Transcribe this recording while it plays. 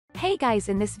Hey guys,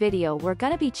 in this video we're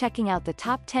gonna be checking out the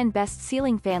top 10 best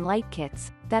ceiling fan light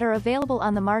kits that are available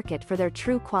on the market for their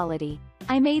true quality.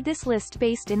 I made this list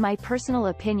based in my personal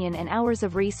opinion and hours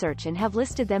of research and have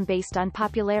listed them based on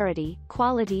popularity,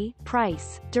 quality,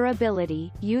 price,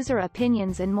 durability, user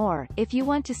opinions and more. If you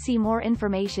want to see more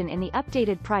information in the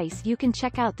updated price, you can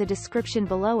check out the description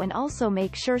below and also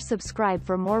make sure subscribe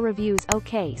for more reviews.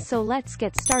 Okay, so let's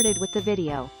get started with the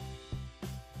video.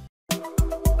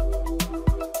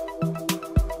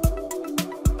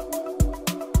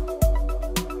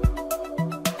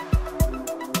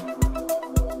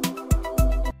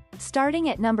 Starting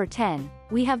at number 10,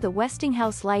 we have the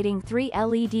Westinghouse Lighting 3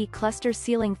 LED Cluster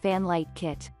Ceiling Fan Light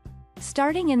Kit.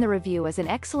 Starting in the review is an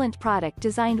excellent product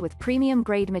designed with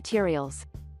premium-grade materials.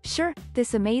 Sure,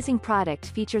 this amazing product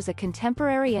features a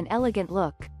contemporary and elegant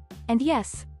look. And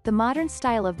yes, the modern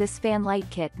style of this fan light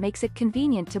kit makes it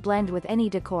convenient to blend with any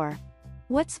decor.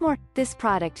 What's more, this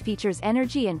product features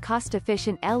energy and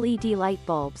cost-efficient LED light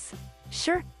bulbs.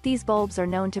 Sure, these bulbs are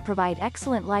known to provide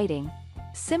excellent lighting.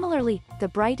 Similarly, the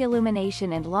bright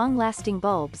illumination and long-lasting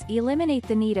bulbs eliminate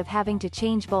the need of having to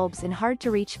change bulbs in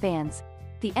hard-to-reach fans.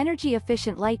 The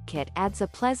energy-efficient light kit adds a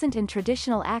pleasant and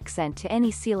traditional accent to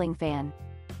any ceiling fan.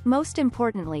 Most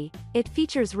importantly, it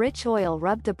features rich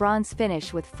oil-rubbed bronze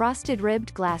finish with frosted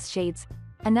ribbed glass shades.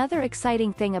 Another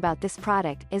exciting thing about this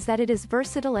product is that it is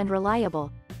versatile and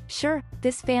reliable. Sure,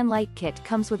 this fan light kit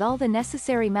comes with all the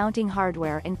necessary mounting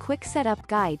hardware and quick setup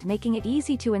guide, making it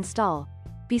easy to install.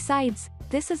 Besides,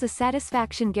 this is a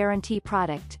satisfaction guarantee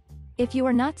product. If you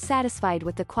are not satisfied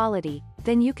with the quality,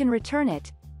 then you can return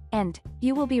it, and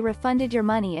you will be refunded your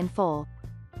money in full.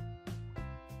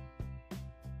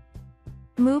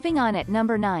 Moving on, at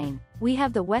number 9, we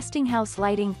have the Westinghouse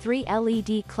Lighting 3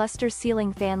 LED Cluster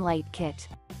Ceiling Fan Light Kit.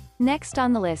 Next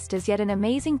on the list is yet an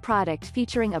amazing product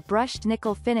featuring a brushed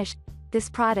nickel finish. This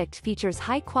product features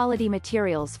high-quality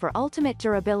materials for ultimate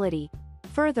durability.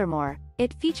 Furthermore,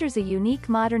 it features a unique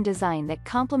modern design that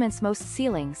complements most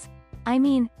ceilings. I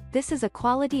mean, this is a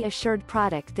quality-assured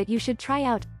product that you should try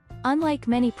out. Unlike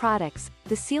many products,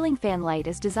 the ceiling fan light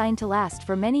is designed to last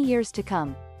for many years to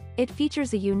come. It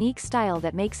features a unique style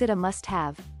that makes it a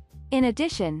must-have. In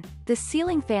addition, the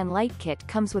ceiling fan light kit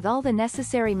comes with all the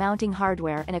necessary mounting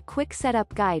hardware and a quick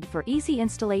setup guide for easy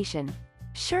installation.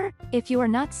 Sure, if you are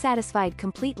not satisfied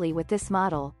completely with this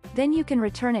model, then you can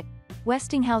return it.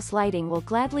 Westinghouse Lighting will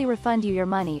gladly refund you your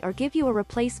money or give you a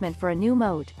replacement for a new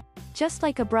mode. Just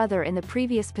like a brother in the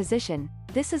previous position,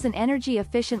 this is an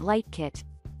energy-efficient light kit.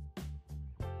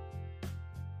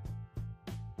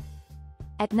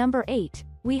 At number 8,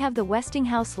 we have the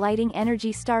Westinghouse Lighting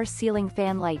Energy Star Ceiling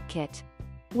Fan Light Kit.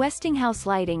 Westinghouse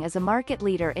Lighting is a market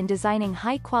leader in designing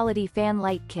high-quality fan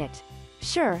light kit.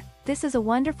 Sure, this is a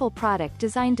wonderful product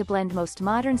designed to blend most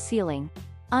modern ceiling.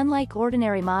 Unlike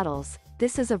ordinary models,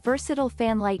 this is a versatile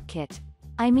fan light kit.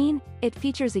 I mean, it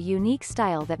features a unique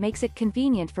style that makes it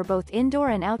convenient for both indoor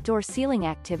and outdoor ceiling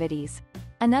activities.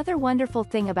 Another wonderful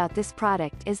thing about this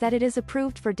product is that it is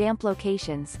approved for damp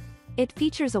locations. It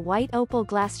features a white opal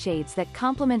glass shades that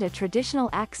complement a traditional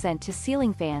accent to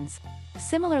ceiling fans.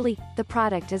 Similarly, the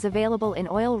product is available in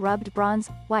oil-rubbed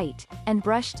bronze, white, and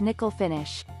brushed nickel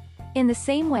finish. In the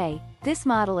same way, this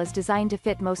model is designed to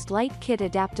fit most light kit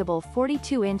adaptable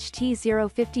 42-inch T0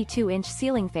 52-inch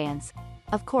ceiling fans.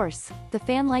 Of course, the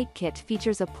fan light kit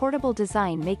features a portable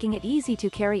design, making it easy to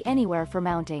carry anywhere for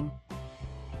mounting.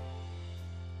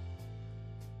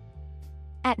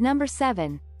 At number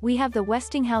 7, we have the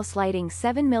Westinghouse Lighting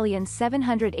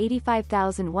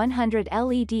 7,785,100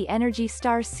 LED Energy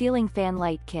Star Ceiling Fan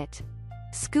Light Kit.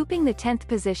 Scooping the 10th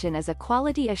position as a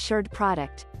quality-assured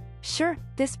product. Sure,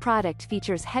 this product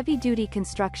features heavy-duty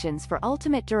constructions for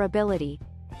ultimate durability.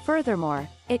 Furthermore,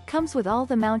 it comes with all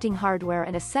the mounting hardware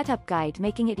and a setup guide,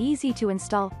 making it easy to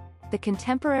install. The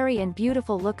contemporary and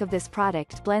beautiful look of this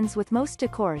product blends with most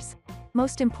decors.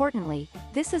 Most importantly,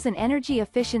 this is an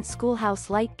energy-efficient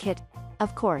schoolhouse light kit.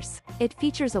 Of course, it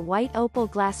features a white opal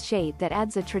glass shade that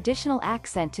adds a traditional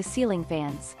accent to ceiling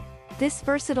fans. This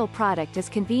versatile product is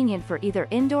convenient for either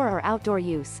indoor or outdoor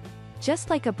use.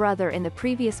 Just like a brother in the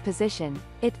previous position,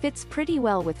 it fits pretty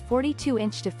well with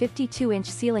 42-inch to 52-inch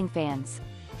ceiling fans.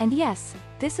 And yes,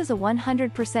 this is a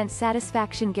 100%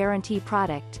 satisfaction guarantee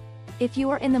product. If you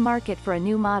are in the market for a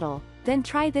new model, then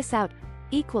try this out.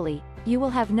 Equally, you will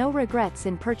have no regrets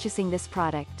in purchasing this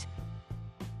product.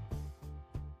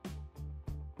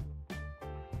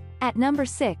 At number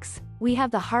 6, we have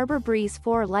the Harbor Breeze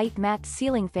 4 Light Matte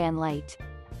Ceiling Fan Light.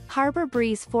 Harbor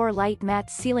Breeze 4 Light Matte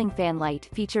Ceiling Fan Light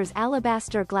features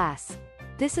alabaster glass.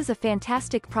 This is a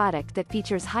fantastic product that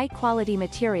features high-quality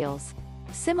materials.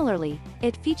 Similarly,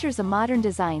 it features a modern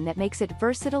design that makes it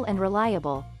versatile and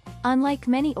reliable. Unlike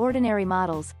many ordinary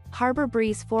models, Harbor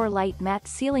Breeze 4 Light Matte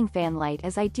Ceiling Fan Light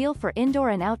is ideal for indoor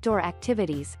and outdoor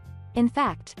activities. In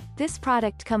fact, this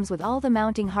product comes with all the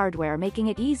mounting hardware, making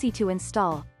it easy to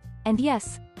install. And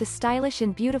yes, the stylish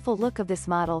and beautiful look of this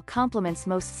model complements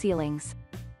most ceilings.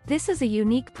 This is a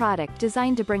unique product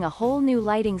designed to bring a whole new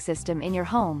lighting system in your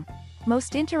home.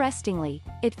 Most interestingly,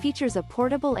 it features a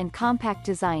portable and compact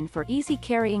design for easy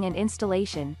carrying and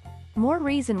installation. More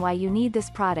reason why you need this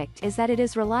product is that it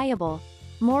is reliable.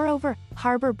 Moreover,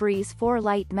 Harbor Breeze 4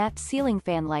 Light Matte Ceiling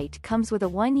Fan Light comes with a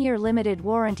 1-year limited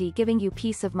warranty, giving you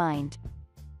peace of mind.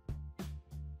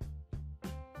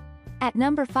 At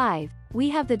number 5, we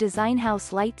have the Design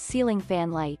House Light Ceiling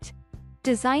Fan Light.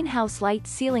 Design House Light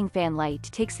Ceiling Fan Light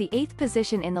takes the 8th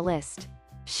position in the list.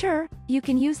 Sure, you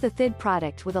can use the THID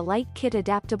product with a light kit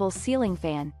adaptable ceiling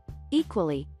fan.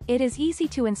 Equally, it is easy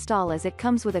to install as it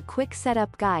comes with a quick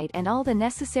setup guide and all the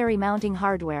necessary mounting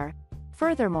hardware.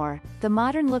 Furthermore, the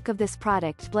modern look of this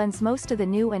product blends most of the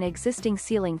new and existing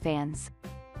ceiling fans.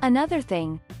 Another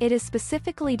thing, it is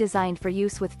specifically designed for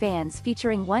use with fans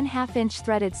featuring 1/2-inch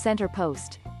threaded center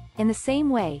post. In the same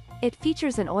way, it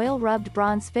features an oil-rubbed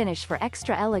bronze finish for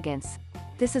extra elegance.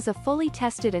 This is a fully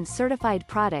tested and certified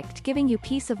product, giving you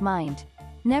peace of mind.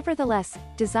 Nevertheless,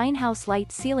 Design House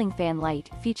Light Ceiling Fan Light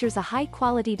features a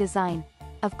high-quality design.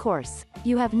 Of course,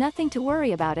 you have nothing to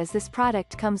worry about as this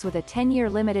product comes with a 10-year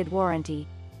limited warranty.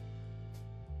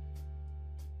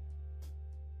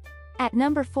 At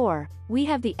number 4, we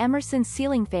have the Emerson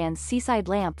Ceiling Fans Seaside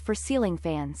Lamp for ceiling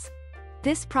fans.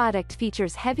 This product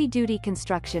features heavy-duty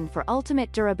construction for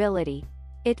ultimate durability.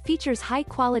 It features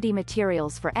high-quality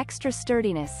materials for extra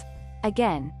sturdiness.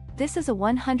 Again, this is a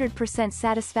 100%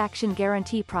 satisfaction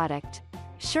guarantee product.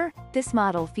 Sure, this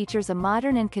model features a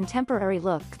modern and contemporary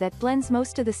look that blends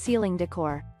most of the ceiling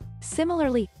decor.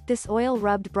 Similarly, this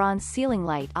oil-rubbed bronze ceiling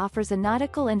light offers a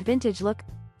nautical and vintage look.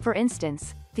 For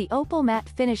instance, the opal matte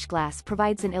finish glass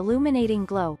provides an illuminating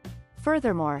glow.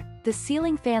 Furthermore, the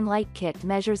ceiling fan light kit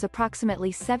measures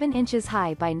approximately 7 inches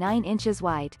high by 9 inches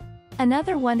wide.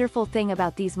 Another wonderful thing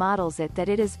about these models is that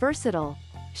it is versatile.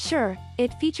 Sure,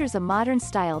 it features a modern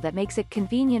style that makes it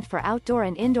convenient for outdoor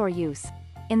and indoor use.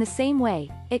 In the same way,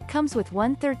 it comes with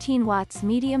 113 watts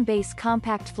medium base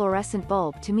compact fluorescent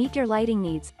bulb to meet your lighting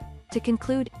needs. To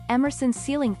conclude, Emerson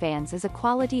Ceiling Fans is a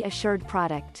quality assured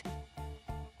product.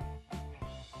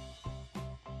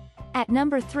 At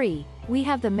number 3, we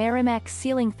have the Merrimack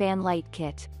Ceiling Fan Light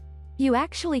Kit. You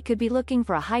actually could be looking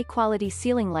for a high-quality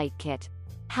ceiling light kit.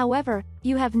 However,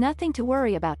 you have nothing to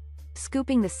worry about.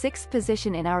 Scooping the 6th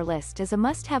position in our list as a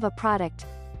must-have a product,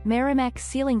 Merrimack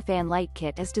Ceiling Fan Light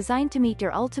Kit is designed to meet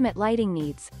your ultimate lighting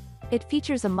needs. It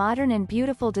features a modern and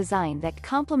beautiful design that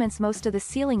complements most of the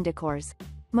ceiling decors.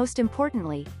 Most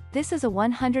importantly, this is a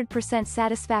 100%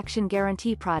 satisfaction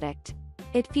guarantee product.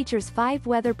 It features 5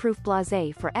 weatherproof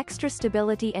blasé for extra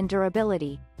stability and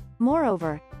durability.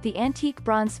 Moreover, the antique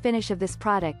bronze finish of this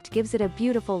product gives it a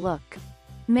beautiful look.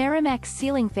 Merrimack's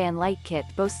Ceiling Fan Light Kit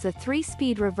boasts a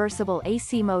 3-speed reversible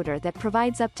AC motor that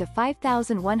provides up to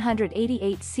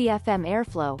 5,188 CFM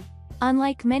airflow.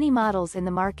 Unlike many models in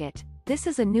the market, this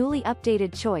is a newly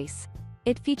updated choice.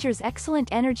 It features excellent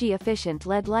energy-efficient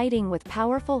LED lighting with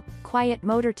powerful, quiet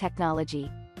motor technology.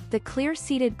 The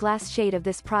clear-seated glass shade of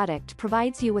this product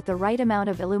provides you with the right amount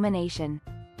of illumination.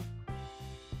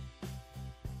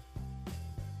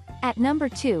 At number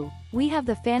 2, we have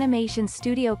the Fanimation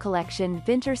Studio Collection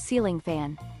Vintere Ceiling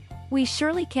Fan. We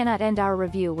surely cannot end our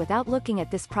review without looking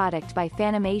at this product by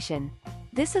Fanimation.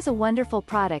 This is a wonderful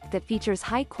product that features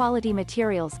high-quality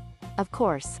materials. Of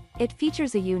course, it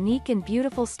features a unique and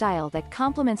beautiful style that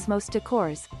complements most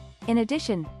decors. In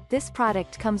addition, this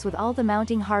product comes with all the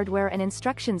mounting hardware and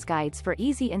instructions guides for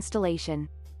easy installation.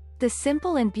 The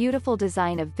simple and beautiful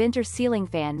design of Vintere Ceiling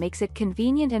Fan makes it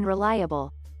convenient and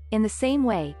reliable. In the same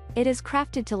way, it is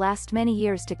crafted to last many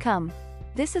years to come.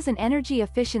 This is an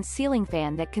energy-efficient ceiling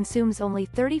fan that consumes only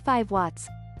 35 watts.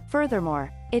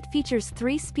 Furthermore, it features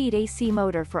 3-speed AC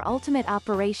motor for ultimate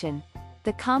operation.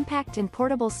 The compact and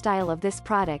portable style of this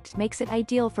product makes it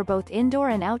ideal for both indoor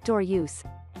and outdoor use.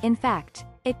 In fact,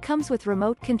 it comes with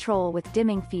remote control with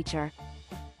dimming feature.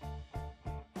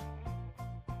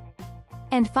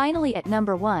 And finally at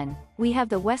number 1, we have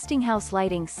the Westinghouse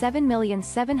Lighting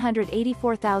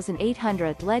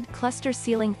 7,784,800 LED Cluster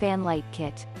Ceiling Fan Light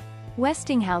Kit.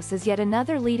 Westinghouse is yet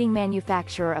another leading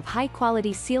manufacturer of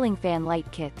high-quality ceiling fan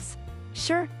light kits.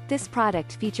 Sure, this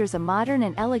product features a modern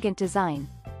and elegant design.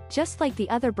 Just like the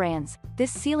other brands,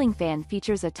 this ceiling fan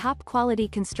features a top-quality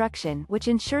construction which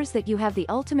ensures that you have the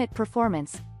ultimate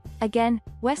performance. Again,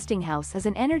 Westinghouse is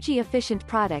an energy-efficient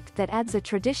product that adds a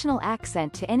traditional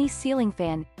accent to any ceiling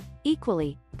fan.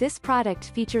 Equally, this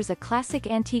product features a classic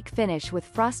antique finish with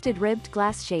frosted ribbed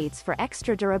glass shades for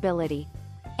extra durability.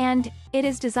 And it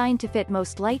is designed to fit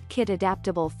most light kit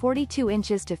adaptable 42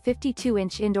 inches to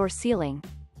 52-inch indoor ceiling.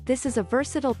 This is a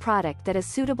versatile product that is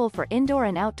suitable for indoor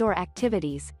and outdoor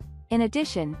activities. In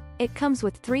addition, it comes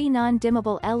with 3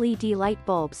 non-dimmable LED light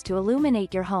bulbs to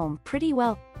illuminate your home pretty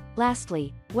well.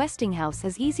 Lastly, Westinghouse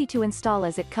is easy to install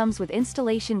as it comes with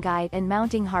installation guide and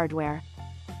mounting hardware.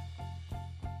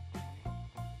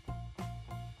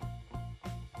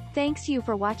 Thanks you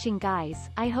for watching guys.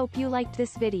 I hope you liked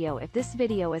this video. If this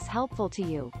video is helpful to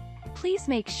you, please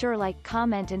make sure like,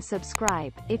 comment and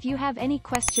subscribe. If you have any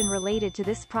question related to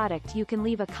this product you can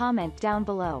leave a comment down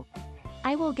below.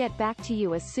 I will get back to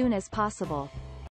you as soon as possible.